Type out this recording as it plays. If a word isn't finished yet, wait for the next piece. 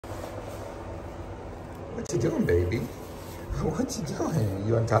What you doing, baby? What you doing?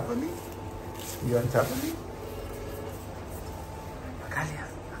 You on top of me? You on top of me? AKALIA,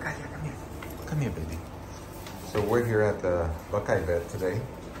 AKALIA, come here. Come here, baby. So we're here at the Buckeye Vet today.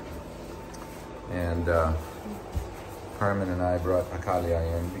 And Carmen and I brought AKALIA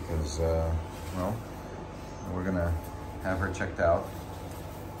in because, well, we're gonna have her checked out.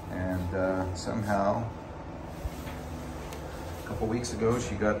 And somehow, a couple weeks ago,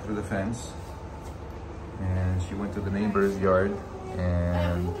 she got through the fence and she went to the neighbor's yard,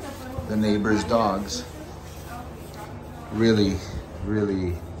 and the neighbor's dogs really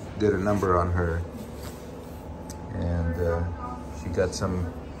did a number on her, and she got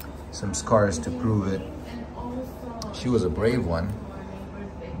some scars to prove it. She was a brave one,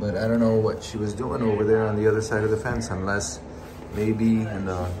 but I don't know what she was doing over there on the other side of the fence, unless maybe in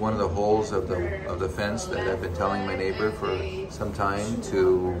one of the holes of the fence that I've been telling my neighbor for some time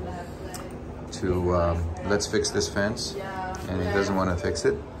to let's fix this fence, and he doesn't want to fix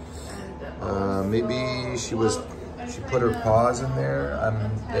it. Maybe she put her paws in there.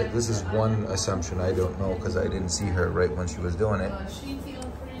 This is one assumption. I don't know because I didn't see her right when she was doing it.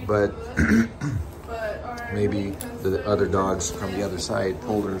 But maybe the other dogs from the other side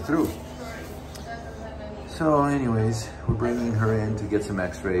pulled her through. So anyways, we're bringing her in to get some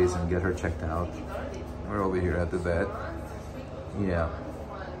x-rays and get her checked out. We're over here at the vet. Yeah,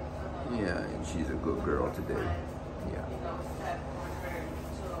 and she's a good girl today. Yeah.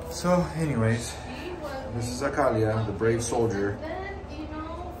 So anyways, this is AKALIA, the brave soldier.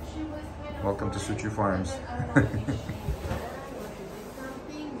 Welcome to Suture Farms.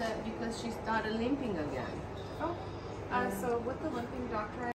 Because she started limping again. Oh, so with the limping, doctor